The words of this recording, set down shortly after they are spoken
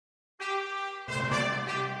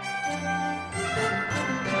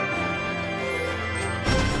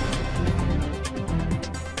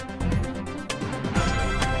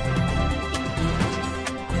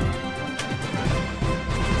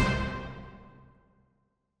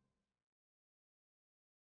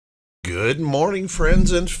Good morning,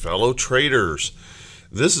 friends and fellow traders.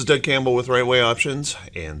 This is Doug Campbell with Right Way Options,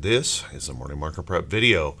 and this is a morning market prep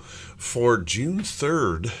video for June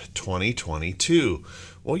 3rd, 2022.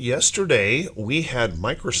 Well, yesterday we had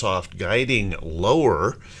Microsoft guiding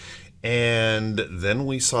lower, and then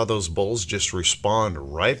we saw those bulls just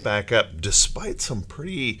respond right back up despite some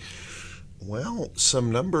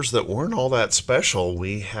some numbers that weren't all that special.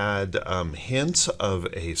 We had hints of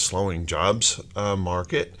a slowing jobs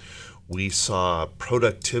market. We saw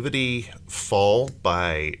productivity fall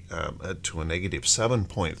by to a negative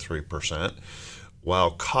 7.3%,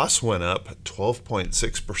 while costs went up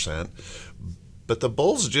 12.6%. But the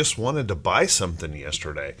bulls just wanted to buy something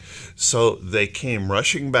yesterday. So they came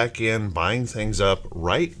rushing back in, buying things up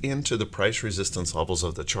right into the price resistance levels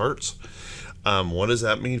of the charts. What does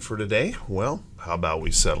that mean for today? Well, how about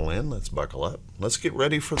we settle in? Let's buckle up. Let's get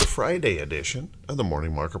ready for the Friday edition of the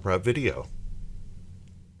Morning Market Prep video.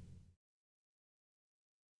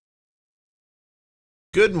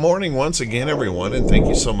 Good morning once again, everyone, and thank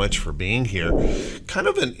you so much for being here. Kind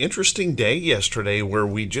of an interesting day yesterday where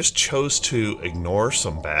we just chose to ignore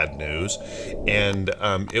some bad news, and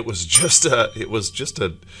it was just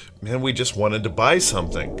a man, we just wanted to buy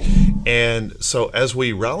something. And so as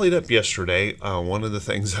we rallied up yesterday, one of the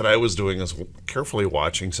things that I was doing is carefully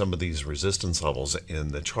watching some of these resistance levels in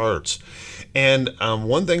the charts. And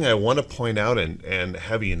one thing I want to point out and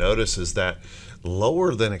have you notice is that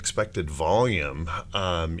lower than expected volume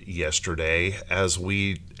yesterday as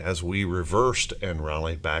we reversed and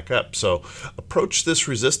rallied back up. So approach this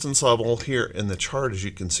resistance level here in the chart, as you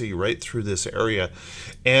can see, right through this area,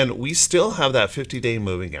 and we still have that 50-day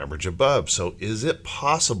moving average above. So is it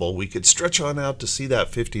possible we could stretch on out to see that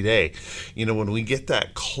 50-day? You know, when we get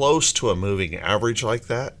that close to a moving average like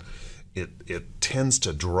that, it tends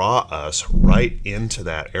to draw us right into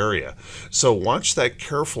that area. So watch that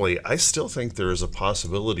carefully. I still think there is a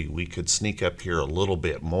possibility we could sneak up here a little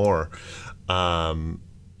bit more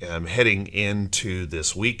heading into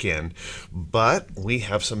this weekend, but we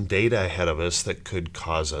have some data ahead of us that could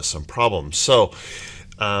cause us some problems. So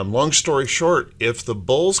long story short, if the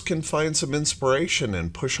bulls can find some inspiration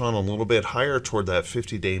and push on a little bit higher toward that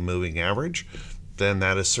 50-day moving average, then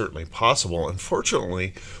that is certainly possible.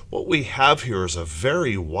 Unfortunately, what we have here is a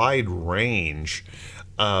very wide range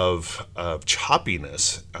of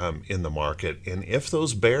choppiness in the market. And if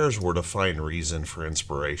those bears were to find reason for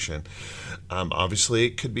inspiration, obviously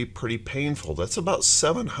it could be pretty painful. That's about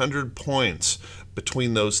 700 points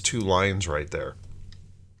between those two lines right there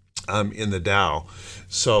in the Dow.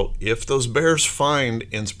 So if those bears find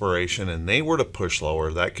inspiration and they were to push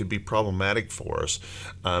lower, that could be problematic for us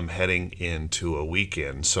heading into a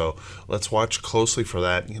weekend. So let's watch closely for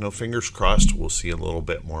that. You know, fingers crossed we'll see a little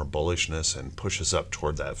bit more bullishness and push us up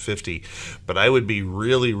toward that 50. But I would be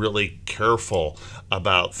really, really careful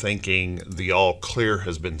about thinking the all clear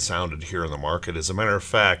has been sounded here in the market. As a matter of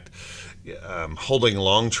fact, holding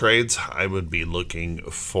long trades, I would be looking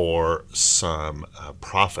for some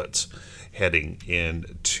profits heading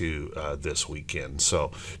into this weekend.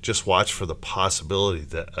 So just watch for the possibility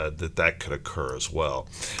that that could occur as well.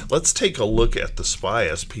 Let's take a look at the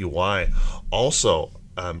SPY also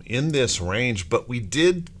in this range, but we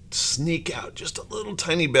did sneak out just a little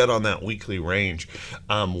tiny bit on that weekly range,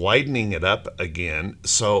 widening it up again.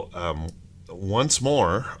 So once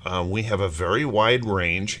more, we have a very wide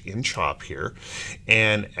range in chop here,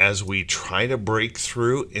 and as we try to break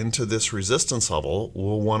through into this resistance level,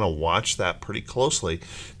 we'll want to watch that pretty closely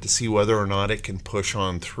to see whether or not it can push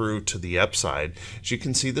on through to the upside. As you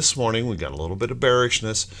can see this morning, we got a little bit of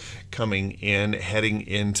bearishness coming in, heading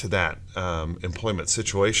into that employment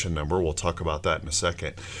situation number. We'll talk about that in a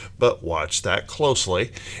second, but watch that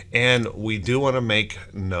closely. And we do want to make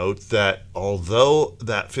note that although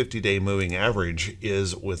that 50-day moving average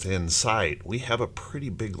is within sight, we have a pretty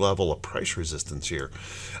big level of price resistance here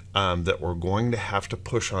that we're going to have to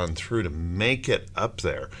push on through to make it up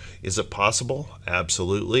there. Is it possible?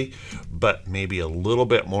 Absolutely, but maybe a little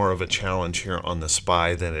bit more of a challenge here on the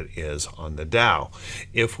SPY than it is on the Dow.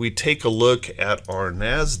 If we take a look at our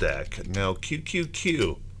NASDAQ, now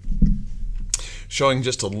QQQ, showing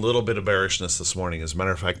just a little bit of bearishness this morning. As a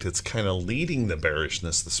matter of fact, it's kind of leading the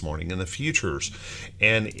bearishness this morning in the futures.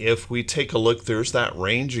 And if we take a look, there's that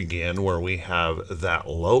range again where we have that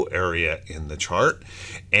low area in the chart,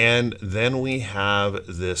 and then we have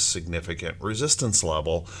this significant resistance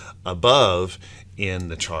level above in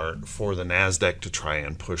the chart for the NASDAQ to try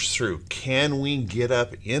and push through. Can we get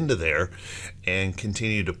up into there and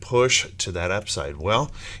continue to push to that upside?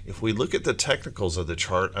 Well, if we look at the technicals of the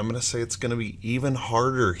chart, I'm going to say it's going to be even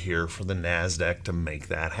harder here for the NASDAQ to make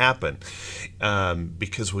that happen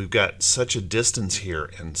because we've got such a distance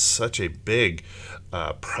here and such a big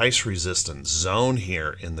price resistance zone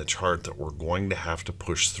here in the chart that we're going to have to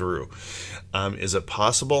push through. Is it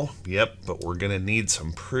possible? Yep, but we're going to need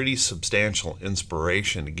some pretty substantial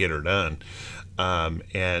inspiration to get her done.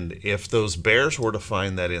 And if those bears were to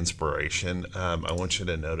find that inspiration, I want you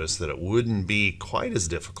to notice that it wouldn't be quite as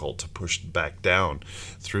difficult to push back down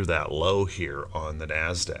through that low here on the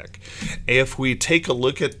NASDAQ. If we take a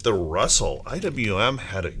look at the Russell, IWM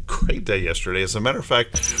had a great day yesterday. As a matter of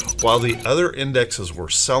fact, while the other indexes were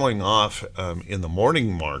selling off in the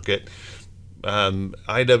morning market,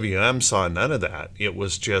 IWM saw none of that. It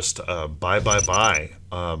was just buy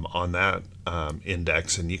on that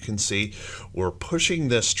index, and you can see we're pushing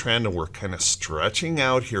this trend and we're kind of stretching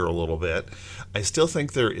out here a little bit. I still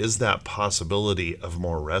think there is that possibility of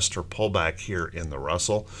more rest or pullback here in the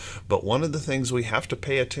Russell, but one of the things we have to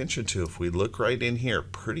pay attention to, if we look right in here,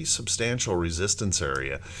 pretty substantial resistance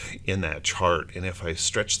area in that chart, and if I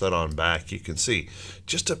stretch that on back, you can see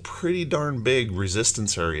just a pretty darn big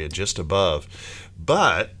resistance area just above,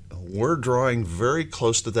 but we're drawing very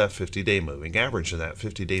close to that 50-day moving average, and that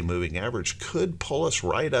 50-day moving average could pull us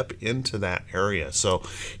right up into that area. So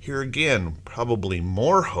here again, probably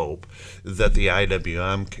more hope that the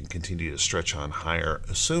IWM can continue to stretch on higher,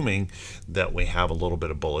 assuming that we have a little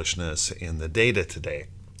bit of bullishness in the data today.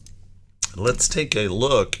 Let's take a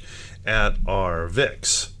look at our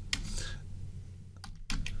VIX.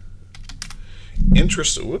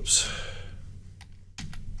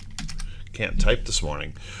 Can't type this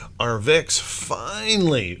morning. Our VIX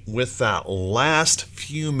finally, with that last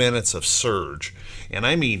few minutes of surge, and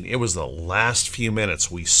I mean it was the last few minutes,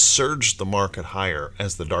 we surged the market higher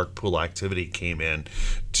as the dark pool activity came in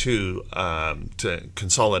to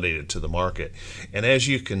consolidate to the market. And as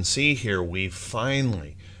you can see here, we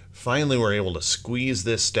finally were able to squeeze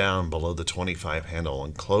this down below the 25 handle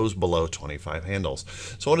and close below 25 handles.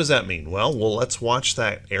 So what does that mean? Well, let's watch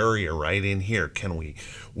that area right in here.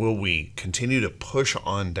 Will we continue to push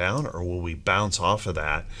on down, or will we bounce off of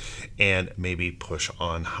that and maybe push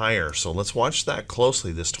on higher? So let's watch that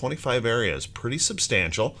closely. This 25 area is pretty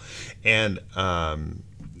substantial, and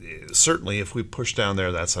certainly if we push down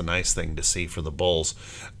there, that's a nice thing to see for the bulls.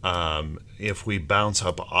 If we bounce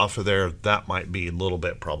up off of there, that might be a little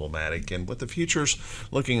bit problematic. And with the futures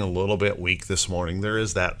looking a little bit weak this morning, there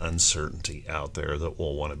is that uncertainty out there that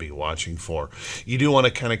we'll want to be watching for. You do want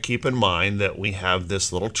to kind of keep in mind that we have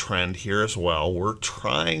this little trend here as well. We're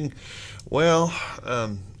trying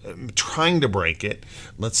to break it.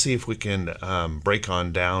 Let's see if we can break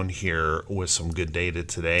on down here with some good data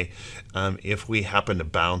today. If we happen to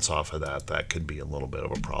bounce off of that, that could be a little bit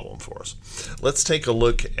of a problem for us. Let's take a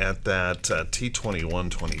look at that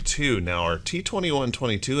T2122. Now our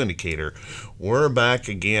T2122 indicator, we're back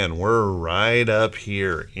again. We're right up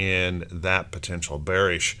here in that potential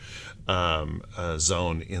bearish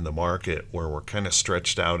zone in the market where we're kind of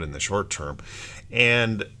stretched out in the short term.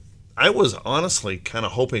 And I was honestly kind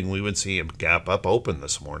of hoping we would see a gap up open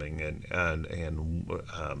this morning, and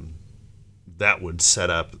that would set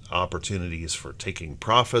up opportunities for taking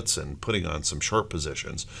profits and putting on some short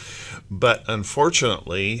positions. But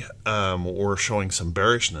unfortunately, we're showing some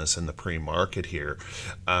bearishness in the pre-market here.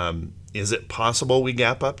 Is it possible we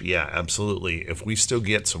gap up? Yeah, absolutely. If we still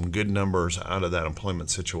get some good numbers out of that employment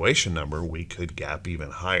situation number, we could gap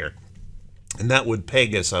even higher. And that would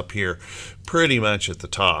peg us up here pretty much at the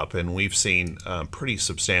top, and we've seen pretty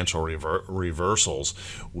substantial reversals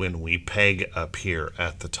when we peg up here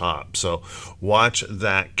at the top. So watch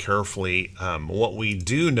that carefully. What we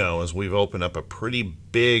do know is we've opened up a pretty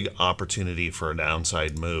big opportunity for a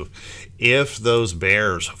downside move if those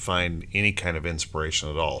bears find any kind of inspiration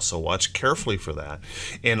at all. So watch carefully for that,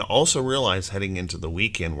 and also realize heading into the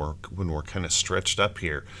weekend when we're kind of stretched up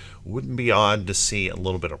here, wouldn't be odd to see a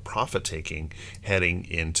little bit of profit taking heading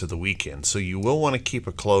into the weekend. So you will want to keep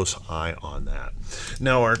a close eye on that.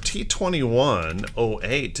 Now our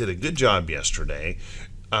T2108 did a good job yesterday,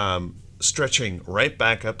 stretching right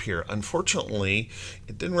back up here. Unfortunately,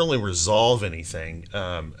 it didn't really resolve anything.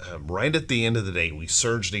 Right at the end of the day, we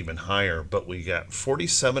surged even higher, but we got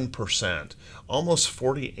 47% almost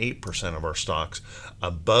 48% of our stocks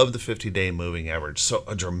above the 50-day moving average. So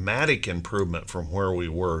a dramatic improvement from where we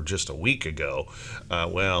were just a week ago,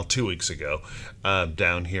 well, 2 weeks ago,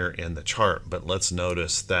 down here in the chart. But let's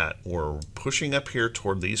notice that we're pushing up here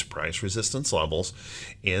toward these price resistance levels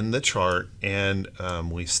in the chart, and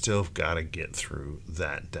we still got to get through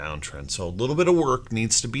that downtrend. So a little bit of work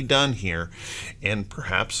needs to be done here, and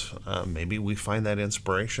perhaps maybe we find that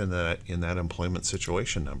inspiration that in that employment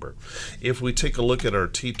situation number. If we take a look at our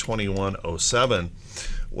T2107,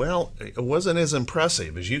 well, it wasn't as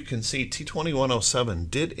impressive. As you can see, T2107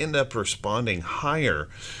 did end up responding higher,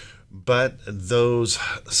 but those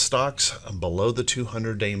stocks below the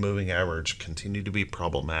 200-day moving average continue to be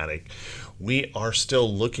problematic. We are still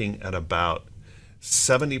looking at about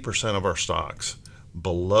 70% of our stocks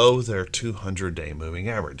below their 200-day moving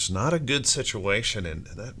average. Not a good situation, and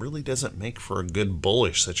that really doesn't make for a good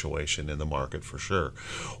bullish situation in the market for sure.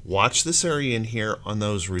 Watch this area in here on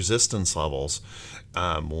those resistance levels.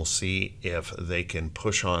 We'll see if they can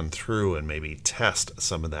push on through and maybe test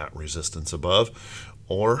some of that resistance above,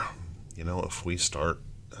 or if we start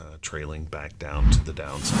trailing back down to the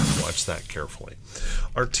downside. Watch that carefully.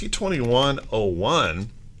 Our T2101,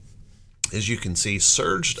 as you can see,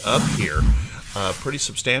 surged up here pretty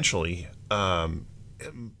substantially, but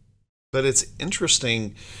it's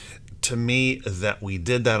interesting to me that we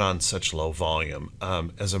did that on such low volume.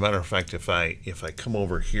 As a matter of fact, if I come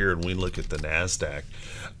over here and we look at the NASDAQ,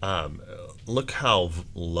 look how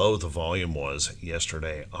low the volume was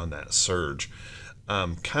yesterday on that surge.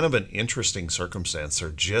 Kind of an interesting circumstance.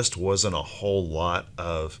 There just wasn't a whole lot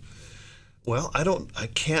of, well, I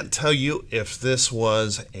can't tell you if this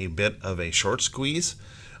was a bit of a short squeeze,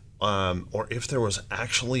 or if there was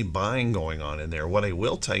actually buying going on in there. What I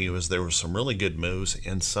will tell you is there were some really good moves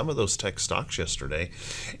in some of those tech stocks yesterday,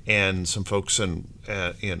 and some folks in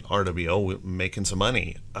RWO making some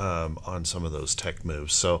money on some of those tech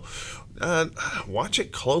moves. So watch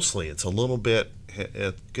it closely. It's a little bit,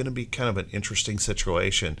 it's going to be kind of an interesting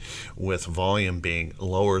situation with volume being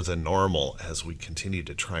lower than normal as we continue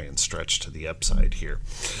to try and stretch to the upside here.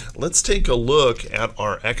 Let's take a look at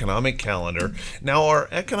our economic calendar. Now, our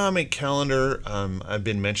economic calendar, I've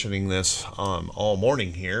been mentioning this all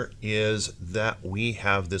morning here, is that we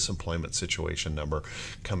have this employment situation number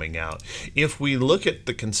coming out. If we look at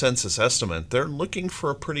the consensus estimate, they're looking for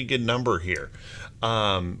a pretty good number here.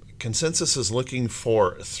 Consensus is looking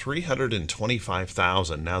for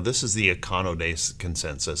 325,000. Now, this is the Econodays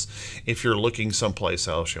consensus. If you're looking someplace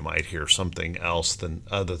else, you might hear something else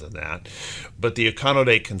other than that. But the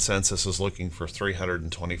Econoday consensus is looking for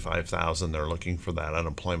 325,000. They're looking for that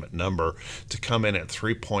unemployment number to come in at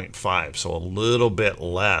 3.5, so a little bit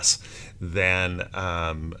less than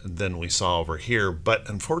we saw over here. But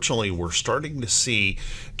unfortunately, we're starting to see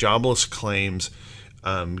jobless claims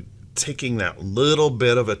taking that little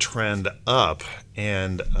bit of a trend up,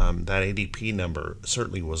 and that ADP number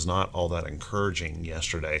certainly was not all that encouraging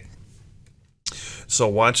yesterday. So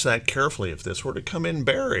watch that carefully. If this were to come in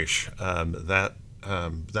bearish, that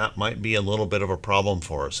might be a little bit of a problem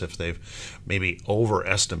for us if they've maybe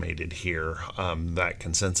overestimated here that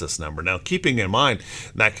consensus number. Now, keeping in mind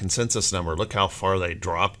that consensus number, look how far they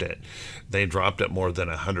dropped it. They dropped it more than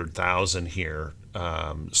 100,000 here.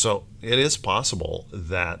 So it is possible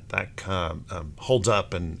that holds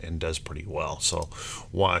up and does pretty well. So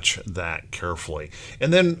watch that carefully.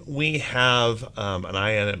 And then we have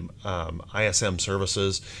an ISM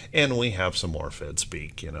services, and we have some more Fed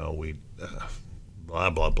speak.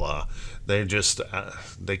 Blah, blah, blah. They just,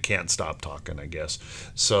 they can't stop talking, I guess.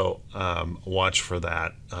 So watch for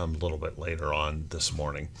that a little bit later on this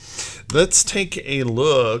morning. Let's take a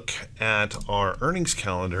look at our earnings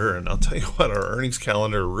calendar, and I'll tell you what, our earnings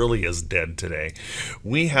calendar really is dead today.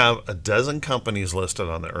 We have a dozen companies listed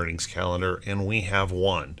on the earnings calendar, and we have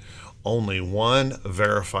only one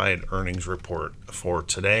verified earnings report for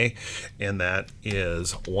today, and that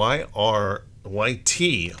is YTRA.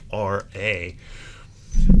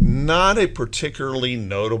 Not a particularly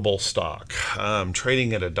notable stock.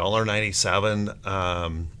 Trading at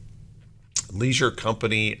 $1.97. Leisure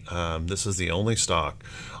Company, this is the only stock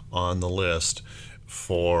on the list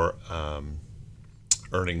for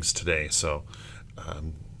earnings today. So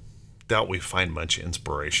doubt we find much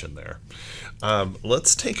inspiration there.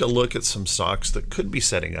 Let's take a look at some stocks that could be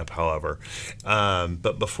setting up, however.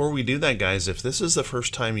 But before we do that, guys, if this is the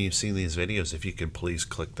first time you've seen these videos, if you could please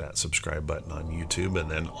click that subscribe button on YouTube,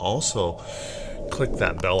 and then also click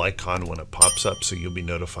that bell icon when it pops up so you'll be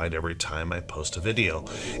notified every time I post a video.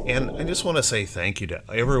 And I just want to say thank you to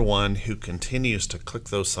everyone who continues to click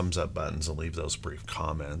those thumbs up buttons and leave those brief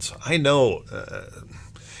comments. I know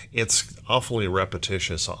it's awfully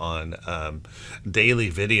repetitious on daily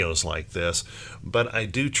videos like this, but I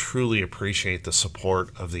do truly appreciate the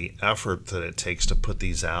support of the effort that it takes to put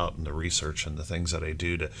these out and the research and the things that I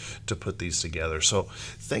do to put these together. So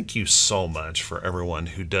thank you so much for everyone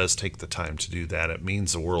who does take the time to do that. It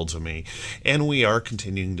means the world to me, and we are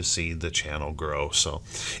continuing to see the channel grow. So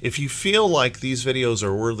if you feel like these videos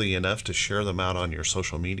are worthy enough to share them out on your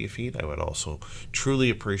social media feed, I would also truly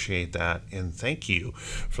appreciate that. And thank you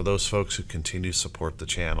for those folks who continue to support the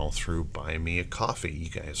channel through buying me a coffee. You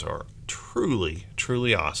guys are truly,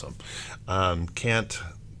 truly awesome.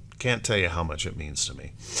 Can't tell you how much it means to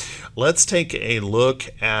me. Let's take a look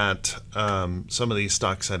at some of these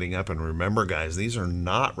stocks setting up. And remember, guys, these are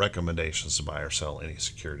not recommendations to buy or sell any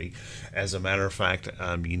security. As a matter of fact,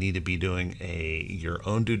 you need to be doing your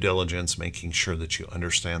own due diligence, making sure that you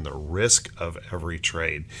understand the risk of every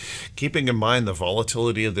trade. Keeping in mind the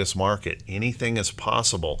volatility of this market, anything is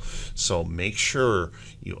possible. So make sure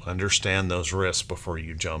you understand those risks before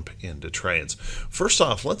you jump into trades. First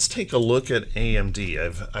off, let's take a look at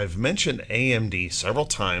AMD. I've mentioned AMD several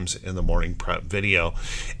times in the morning prep video,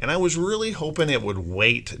 and I was really hoping it would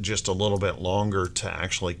wait just a little bit longer to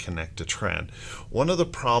actually connect a trend. One of the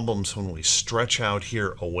problems when we stretch out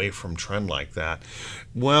here away from trend like that,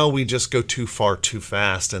 well, we just go too far too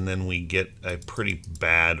fast, and then we get a pretty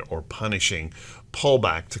bad or punishing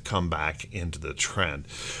pullback to come back into the trend.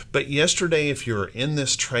 But yesterday, if you were in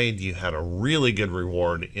this trade, you had a really good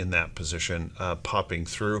reward in that position popping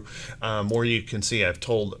through. Where you can see, I've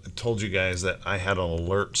told you guys that I had an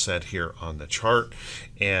alert set here on the chart,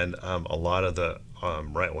 and a lot of the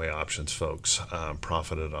right way options folks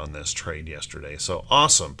profited on this trade yesterday. So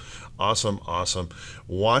awesome, awesome, awesome.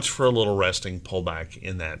 Watch for a little resting pullback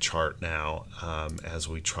in that chart now as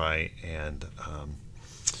we try and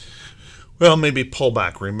well, maybe pull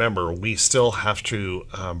back. Remember, we still have to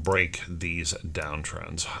break these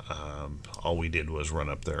downtrends. All we did was run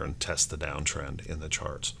up there and test the downtrend in the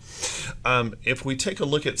charts. If we take a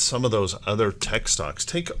look at some of those other tech stocks,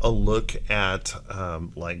 take a look at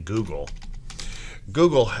like Google.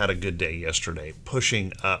 Google had a good day yesterday,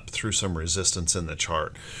 pushing up through some resistance in the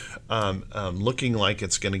chart, looking like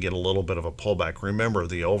it's going to get a little bit of a pullback. Remember,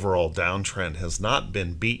 the overall downtrend has not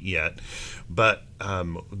been beat yet, but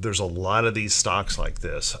there's a lot of these stocks like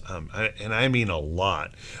this, and I mean a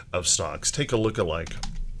lot of stocks. Take a look at like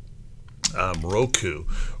Roku.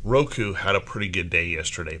 Roku had a pretty good day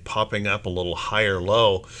yesterday, popping up a little higher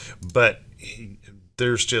low, but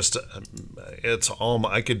there's just, it's all,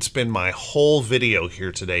 I could spend my whole video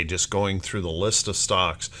here today just going through the list of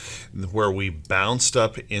stocks where we bounced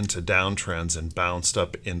up into downtrends and bounced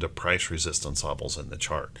up into price resistance levels in the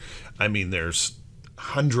chart. I mean, there's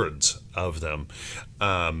hundreds of them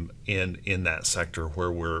in that sector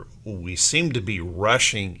where we seem to be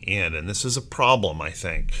rushing in, and this is a problem, I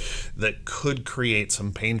think, that could create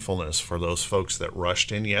some painfulness for those folks that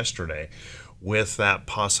rushed in yesterday, with that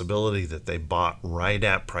possibility that they bought right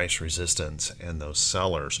at price resistance and those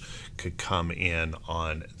sellers could come in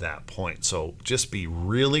on that point. So just be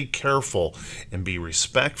really careful and be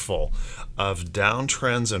respectful of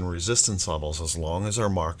downtrends and resistance levels as long as our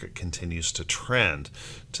market continues to trend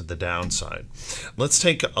to the downside. Let's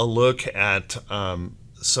take a look at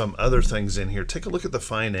some other things in here. Take a look at the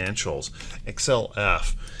financials.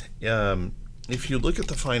 XLF. If you look at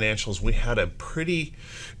the financials, we had a pretty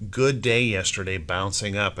good day yesterday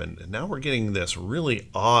bouncing up, and now we're getting this really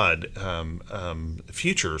odd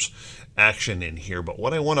futures action in here. But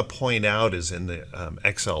what I want to point out is in the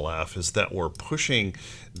XLF is that we're pushing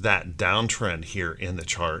that downtrend here in the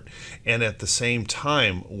chart, and at the same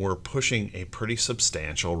time we're pushing a pretty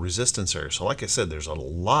substantial resistance area. So like I said, there's a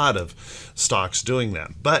lot of stocks doing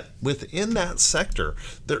that, but within that sector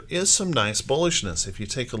there is some nice bullishness. If you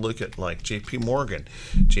take a look at like JP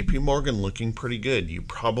Morgan looking pretty good. You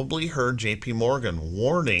probably heard JP Morgan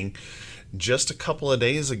warning just a couple of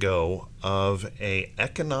days ago of a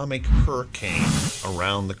economic hurricane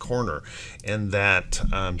around the corner, and that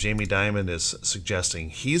Jamie Dimon is suggesting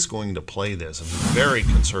he's going to play this very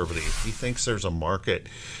conservative. He thinks there's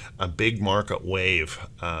a big market wave,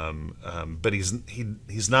 but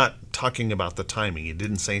he's not talking about the timing. He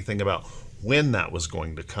didn't say anything about when that was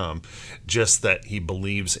going to come, just that he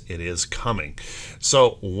believes it is coming.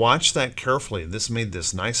 So watch that carefully. This made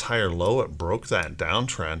this nice higher low. It broke that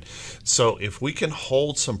downtrend. So if we can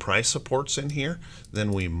hold some price supports in here,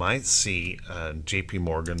 then we might see JP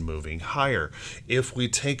Morgan moving higher. If we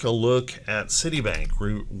take a look at Citibank,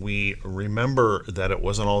 we remember that it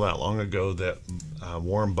wasn't all that long ago that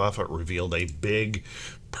Warren Buffett revealed a big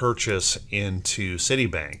purchase into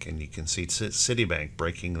Citibank, and you can see Citibank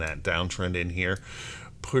breaking that downtrend in here.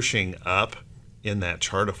 pushing up in that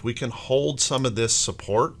chart. If we can hold some of this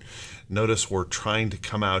support, notice we're trying to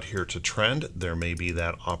come out here to trend. There may be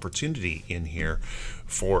that opportunity in here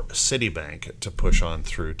for Citibank to push on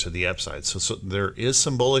through to the upside. So there is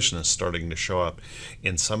some bullishness starting to show up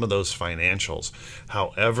in some of those financials.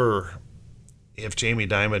 However, if Jamie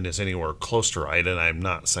Dimon is anywhere close to right, and I'm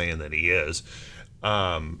not saying that he is,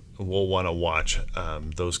 we'll want to watch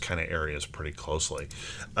those kind of areas pretty closely.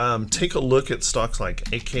 Take a look at stocks like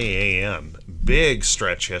AKAM. Big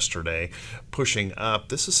stretch yesterday, pushing up.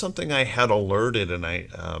 This is something I had alerted, and I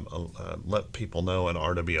let people know in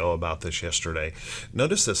RWO about this yesterday.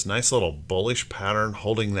 Notice this nice little bullish pattern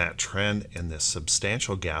holding that trend and this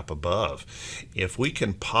substantial gap above. If we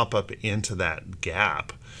can pop up into that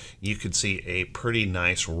gap, you could see a pretty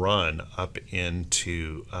nice run up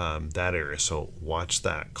into that area. So watch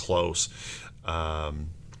that close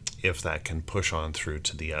if that can push on through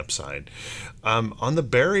to the upside. On the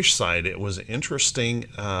bearish side, it was interesting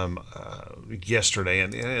yesterday,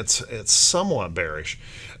 and it's somewhat bearish.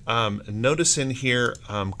 Notice in here,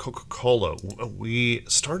 Coca-Cola, we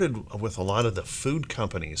started with a lot of the food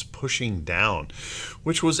companies pushing down,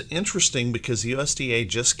 which was interesting because the USDA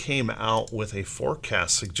just came out with a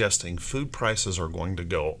forecast suggesting food prices are going to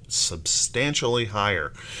go substantially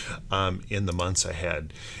higher in the months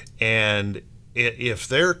ahead. And if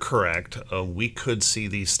they're correct, we could see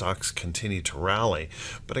these stocks continue to rally.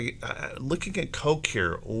 But looking at Coke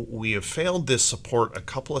here, we have failed this support a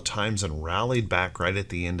couple of times and rallied back right at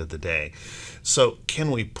the end of the day. So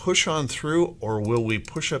can we push on through, or will we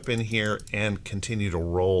push up in here and continue to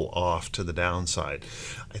roll off to the downside?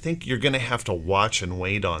 I think you're going to have to watch and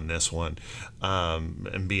wait on this one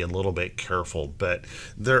and be a little bit careful. But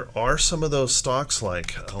there are some of those stocks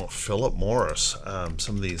like Philip Morris,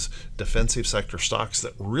 some of these defensive sector stocks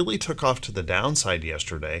that really took off to the downside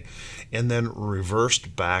yesterday and then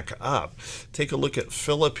reversed back up. Take a look at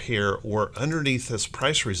Philip here. We're underneath this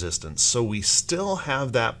price resistance, so we still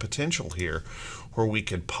have that potential here where we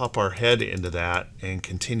could pop our head into that and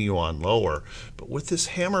continue on lower. But with this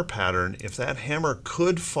hammer pattern, if that hammer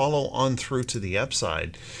could follow on through to the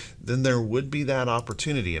upside, then there would be that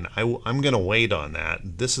opportunity. And I'm going to wait on that.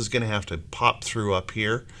 This is going to have to pop through up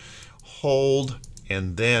here, hold,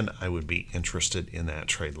 and then I would be interested in that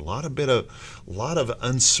trade. A lot of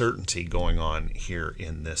uncertainty going on here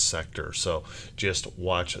in this sector, so just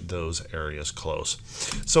watch those areas close.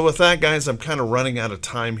 So with that, guys, I'm kind of running out of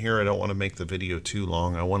time here. I don't want to make the video too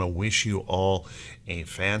long. I want to wish you all a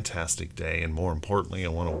fantastic day, and more importantly, I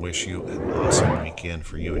want to wish you an awesome weekend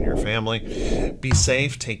for you and your family. Be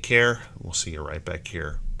safe, take care. We'll see you right back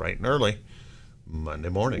here bright and early Monday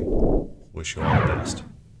morning. Wish you all the best.